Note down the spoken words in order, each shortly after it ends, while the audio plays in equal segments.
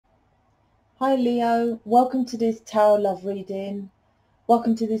Hi Leo, welcome to this tarot love reading.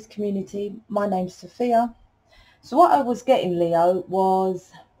 Welcome to this community. My name's Sophia. So what I was getting, Leo,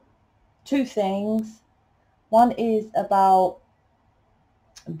 was two things. One is about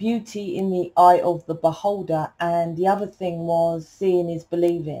beauty in the eye of the beholder, and the other thing was seeing is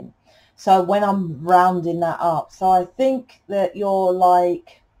believing. So when I'm rounding that up, so I think that you're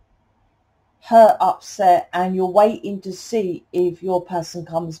like hurt, upset, and you're waiting to see if your person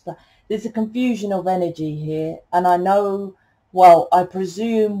comes back. There's a confusion of energy here, and I know, well, I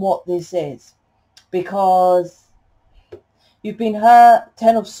presume what this is, because you've been hurt,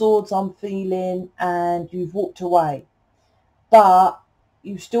 10 of Swords I'm feeling, and you've walked away, but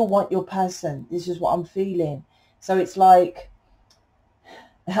you still want your person. This is what I'm feeling. So it's like,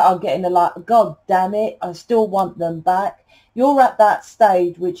 I'm getting a like, God damn it, I still want them back. You're at that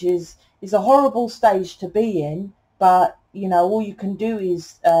stage, which is a horrible stage to be in, but you know, all you can do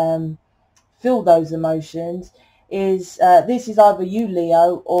is feel those emotions. This is either you,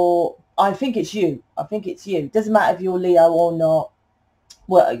 Leo, or I think it's you. I think it's you. Doesn't matter if you're Leo or not.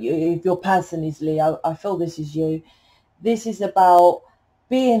 Well, if your person is Leo, I feel this is you. This is about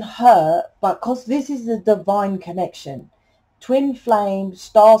being hurt, but because this is the divine connection. Twin flame,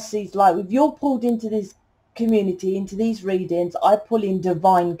 starseeds, like if you're pulled into this community, into these readings, I pull in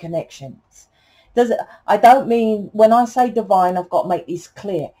divine connections. I don't mean, when I say divine, I've got to make this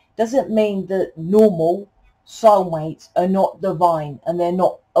clear. Doesn't mean that normal soulmates are not divine and they're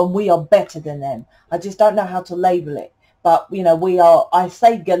not, and we are better than them. I just don't know how to label it. But, you know, we are, I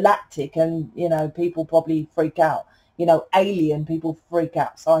say galactic, and, you know, people probably freak out. You know, alien, people freak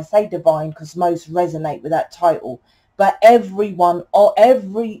out. So I say divine because most resonate with that title. But everyone or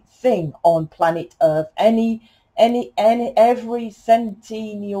everything on planet Earth, every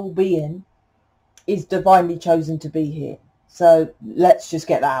sentient being is divinely chosen to be here. So let's just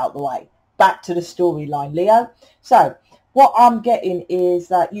get that out of the way. Back to the storyline, Leo. So what I'm getting is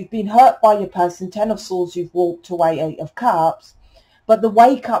that you've been hurt by your person, 10 of Swords, you've walked away, 8 of Cups. But the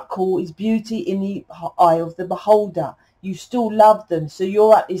wake-up call is beauty in the eye of the beholder. You still love them. So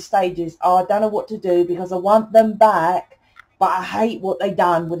you're at these stages, oh, I don't know what to do because I want them back, but I hate what they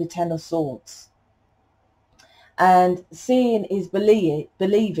done with the 10 of Swords. And seeing is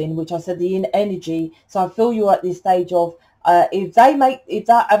believing, which I said the energy. So I feel you're at this stage of, if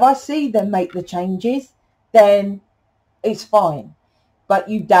I see them make the changes, then it's fine. But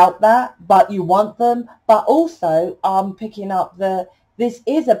you doubt that, but you want them. But also I'm picking up this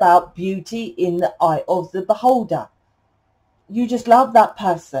is about beauty in the eye of the beholder. You just love that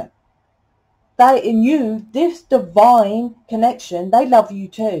person. They, in you, this divine connection, they love you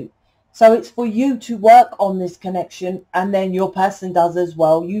too. So it's for you to work on this connection, and then your person does as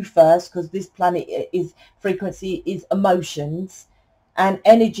well. You first, because this planet is frequency, is emotions, and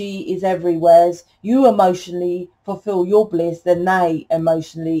energy is everywhere. You emotionally fulfill your bliss, then they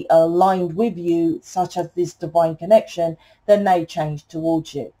emotionally are aligned with you, such as this divine connection, then they change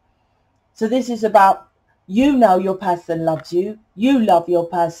towards you. So this is about, you know, your person loves you, you love your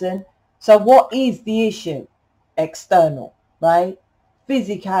person. So what is the issue? External, right?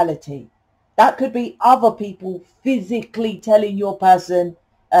 Physicality. That could be other people physically telling your person,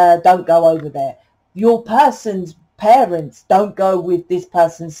 don't go over there. Your person's parents, don't go with this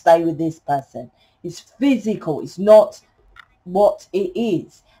person, stay with this person. It's physical. It's not what it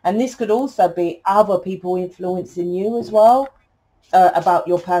is. And this could also be other people influencing you as well, about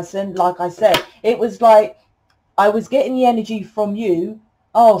your person. Like I said, it was like I was getting the energy from you.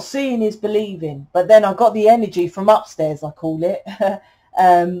 Oh, seeing is believing. But then I got the energy from upstairs, I call it.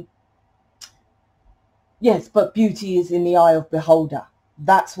 Yes, but beauty is in the eye of beholder.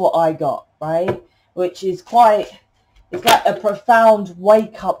 That's what I got, right? Which is quite, it's like a profound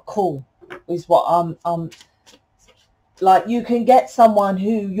wake-up call is what I'm like. You can get someone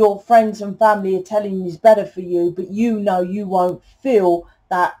who your friends and family are telling you is better for you, but you know you won't feel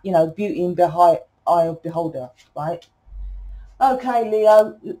that, you know, beauty in the eye of beholder, right? Okay,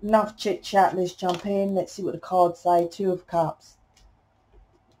 Leo, enough chit-chat. Let's jump in. Let's see what the cards say. 2 of Cups.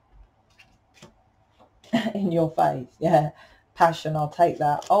 In your face. Yeah. Passion, I'll take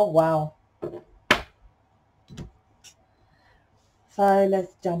that. Oh, wow. So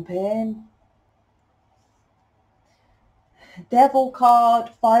let's jump in. Devil card,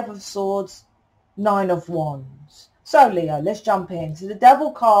 5 of Swords, 9 of Wands. So, Leo, let's jump in. So the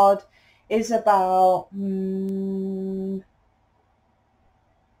Devil card is about...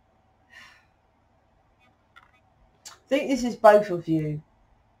 I think this is both of you.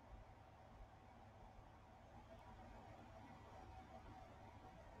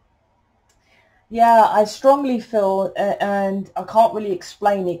 Yeah, I strongly feel, and I can't really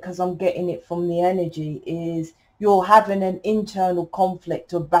explain it because I'm getting it from the energy, is you're having an internal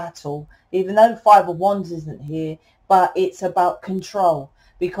conflict or battle, even though the Five of Wands isn't here, but it's about control.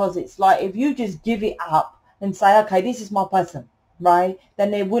 Because it's like, if you just give it up and say, okay, this is my person, right?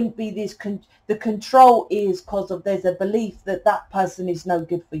 Then there wouldn't be this, the control is because of, there's a belief that that person is no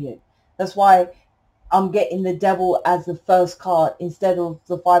good for you. That's why I'm getting the devil as the first card instead of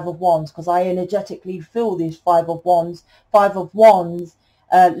the Five of Wands, because I energetically feel this Five of Wands. Five of Wands,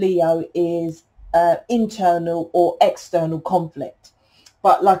 Leo, is internal or external conflict.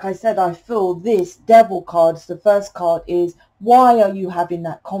 But like I said, I feel this devil card, the first card, is why are you having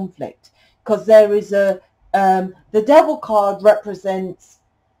that conflict? Because there is a, the devil card represents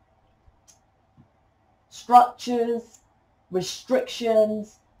structures,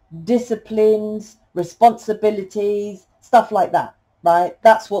 restrictions, disciplines, responsibilities, stuff like that, right?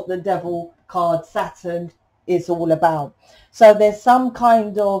 That's what the devil card, Saturn, is all about. So there's some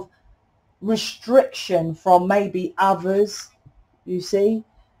kind of restriction from maybe others, you see,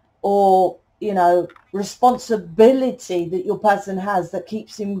 or, you know, responsibility that your person has that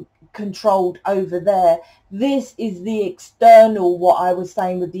keeps him controlled over there. This is the external, what I was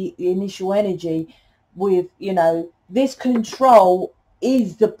saying with the initial energy, with, you know, this control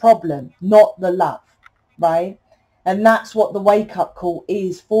is the problem, not the love, right? And that's what the wake-up call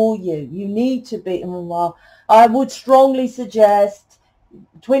is for you. You need to be, well, I would strongly suggest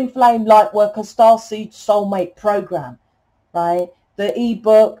Twin Flame Lightworker Starseed Soulmate Program, right? The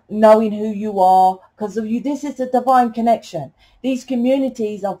ebook, Knowing Who You Are, because of you, this is a divine connection. These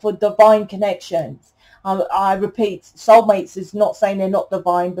communities are for divine connections. I repeat, soulmates is not saying they're not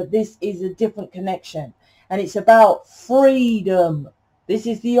divine, but this is a different connection. And it's about freedom. This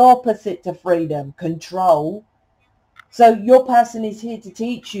is the opposite to freedom, control. So your person is here to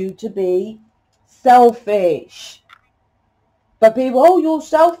teach you to be selfish. But people, oh, you're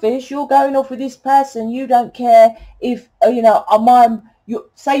selfish. You're going off with this person. You don't care if, you know,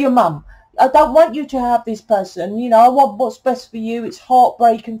 say your mum. I don't want you to have this person. You know, I want what's best for you. It's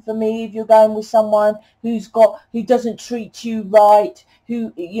heartbreaking for me if you're going with someone who doesn't treat you right,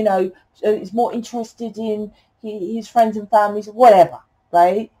 who, you know, is more interested in his friends and families, whatever,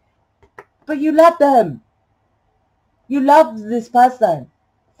 right? But you love them. You love this person.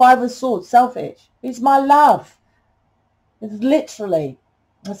 Five of Swords, selfish. It's my love. It's literally,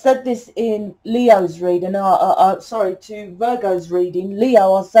 I said this in Leo's reading, sorry, to Virgo's reading.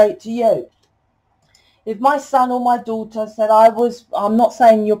 Leo, I'll say it to you. If my son or my daughter said I'm not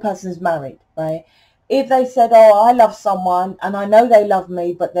saying your person's married, right? If they said, oh, I love someone and I know they love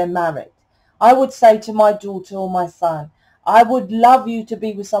me, but they're married, I would say to my daughter or my son, I would love you to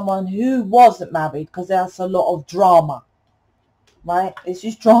be with someone who wasn't married, because there's a lot of drama, right? It's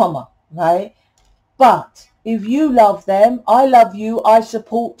just drama, right? But if you love them, I love you, I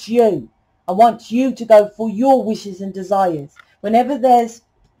support you. I want you to go for your wishes and desires. Whenever there's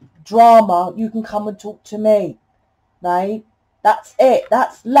drama, you can come and talk to me, right? That's it.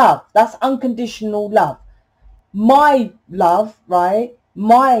 That's love. That's unconditional love. My love, right?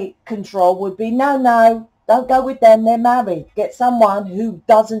 My control would be, no, don't go with them. They're married. Get someone who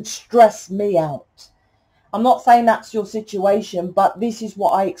doesn't stress me out. I'm not saying that's your situation, but this is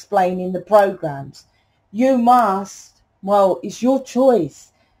what I explain in the programs. You must, well, it's your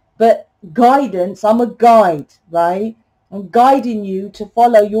choice, but guidance, I'm a guide, right? I'm guiding you to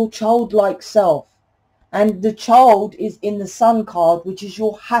follow your childlike self. And the child is in the Sun card, which is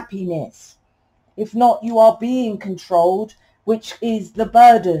your happiness. If not, you are being controlled, which is the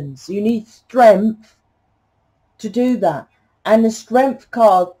burdens. You need strength to do that. And the strength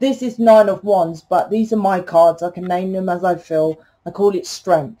card, this is Nine of Wands, but these are my cards. I can name them as I feel. I call it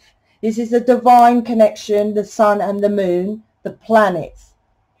strength. This is a divine connection, the sun and the moon, the planets,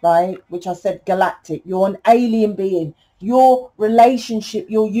 right? Which I said galactic. You're an alien being. Your relationship,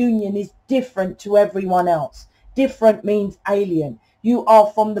 your union is different to everyone else. Different means alien. You are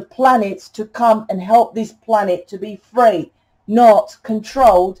from the planets to come and help this planet to be free, not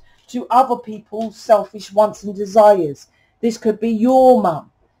controlled to other people's selfish wants and desires. This could be your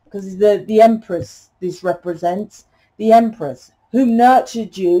mum, because the Empress this represents, the Empress, who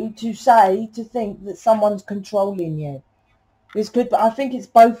nurtured you to think that someone's controlling you. This could, I think it's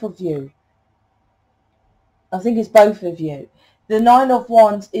both of you. I think it's both of you. The Nine of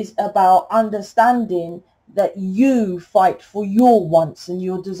Wands is about understanding that you fight for your wants and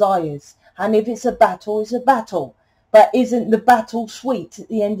your desires. And if it's a battle, it's a battle. But isn't the battle sweet at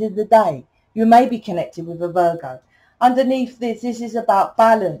the end of the day? You may be connected with a Virgo. Underneath this is about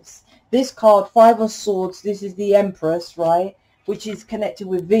balance. This card, Five of Swords, this is the Empress, right? which is connected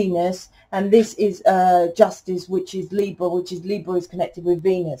with Venus, and this is Justice, which is Libra, Libra is connected with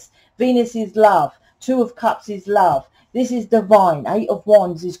Venus. Venus is love. Two of Cups is love. This is divine. Eight of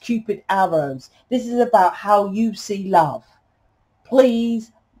Wands is Cupid arrows. This is about how you see love.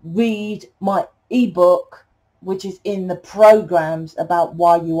 Please read my ebook, which is in the programs, about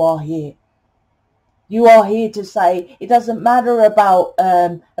why you are here. You are here to say it doesn't matter about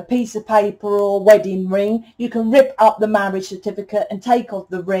a piece of paper or a wedding ring. You can rip up the marriage certificate and take off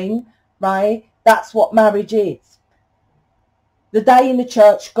the ring, right? That's what marriage is. The day in the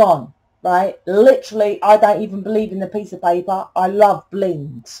church gone, right? Literally, I don't even believe in the piece of paper. I love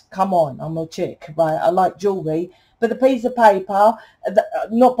blings. Come on, I'm a chick, right? I like jewellery. But the piece of paper,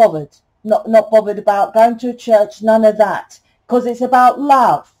 not bothered. Not bothered about going to a church, none of that. Because it's about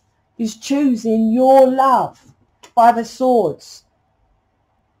love. Is choosing your love. Five of Swords.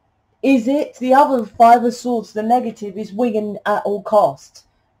 Is it the other Five of Swords? The negative is winning at all costs,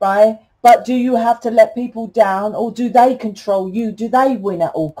 right? But do you have to let people down, or do they control you? Do they win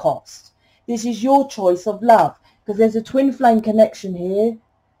at all costs? This is your choice of love, because there's a twin flame connection here.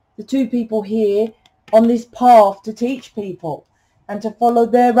 The two people here on this path to teach people and to follow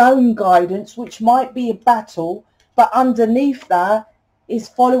their own guidance, which might be a battle, but underneath that is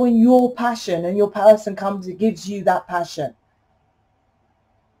following your passion, and your person comes and gives you that passion.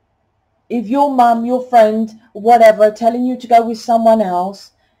 If your mum, your friend, whatever, telling you to go with someone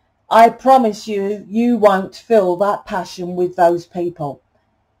else, I promise you, you won't feel that passion with those people.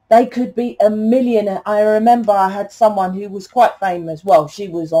 They could be a millionaire. I remember I had someone who was quite famous. Well, she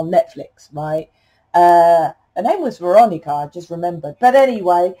was on Netflix, right? Her name was Veronica, I just remembered. But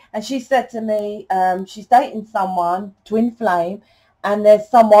anyway, and she said to me, she's dating someone, twin flame, and there's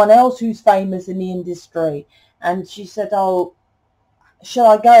someone else who's famous in the industry. And she said, oh, shall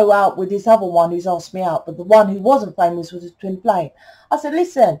I go out with this other one who's asked me out? But the one who wasn't famous was a twin flame. I said,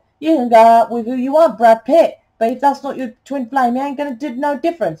 listen, you can go out with who you want, Brad Pitt. But if that's not your twin flame, it ain't going to do no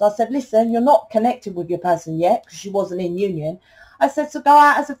difference. I said, listen, you're not connected with your person yet, because she wasn't in union. I said, so go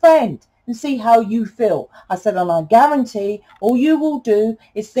out as a friend and see how you feel. I said, and I guarantee all you will do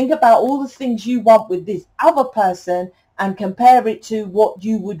is think about all the things you want with this other person and compare it to what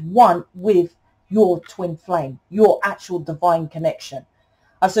you would want with your twin flame, your actual divine connection.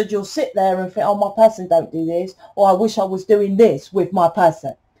 I said, you'll sit there and think, oh, my person don't do this, or I wish I was doing this with my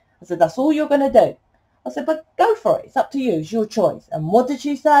person. I said, that's all you're going to do. I said, but go for it. It's up to you. It's your choice. And what did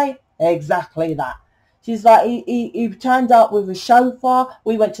she say? Exactly that. She's like, he turned up with a chauffeur.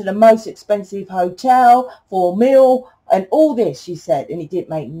 We went to the most expensive hotel for a meal and all this, she said. And it didn't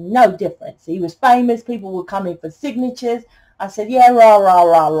make no difference. He was famous. People were coming for signatures. I said, yeah, rah, rah,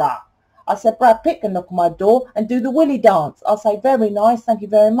 rah, rah. I said, Brad Pitt can knock on my door and do the willy dance. I'll say, very nice. Thank you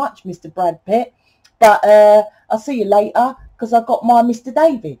very much, Mr. Brad Pitt. But I'll see you later because I've got my Mr.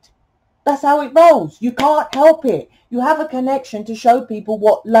 David. That's how it rolls. You can't help it. You have a connection to show people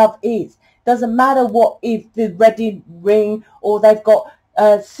what love is. Doesn't matter what if the wedding ring or they've got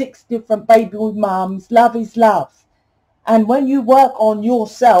 6 different baby mums. Love is love. And when you work on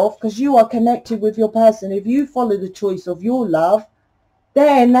yourself, because you are connected with your person, if you follow the choice of your love,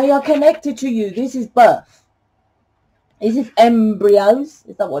 then they are connected to you. This is birth. This is embryos.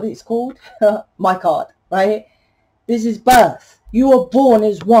 Is that what it's called? My card, right? This is birth. You are born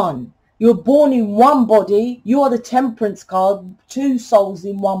as one. You're born in one body. You are the Temperance card. 2 souls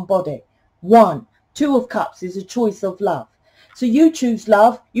in one body. 1. 2 of Cups is a choice of love. So you choose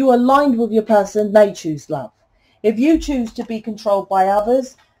love. You aligned with your person. They choose love. If you choose to be controlled by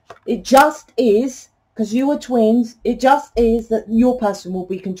others, it just is, because you are twins, it just is that your person will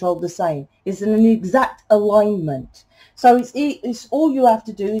be controlled the same. It's an exact alignment. So it's all you have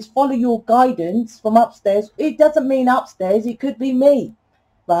to do is follow your guidance from upstairs. It doesn't mean upstairs. It could be me,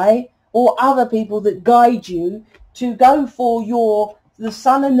 right? Or other people that guide you to go for the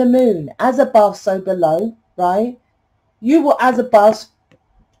sun and the moon, as above, so below, right? You were as above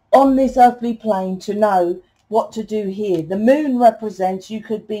on this earthly plane to know what to do here. The moon represents you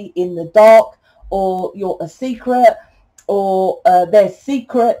could be in the dark, or you're a secret, or there's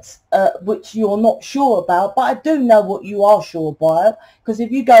secrets which you're not sure about. But I do know what you are sure about, because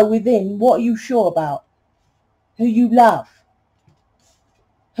if you go within, what are you sure about? Who you love.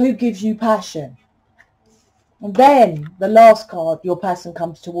 Who gives you passion. And then the last card, your person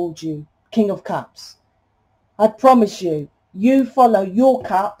comes towards you, King of Cups. I promise you, you follow your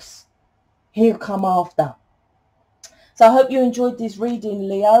cups, he'll come after. So I hope you enjoyed this reading,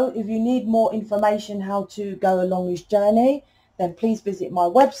 Leo. If you need more information how to go along this journey, then please visit my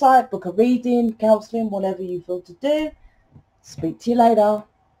website, book a reading, counselling, whatever you feel to do. Speak to you later.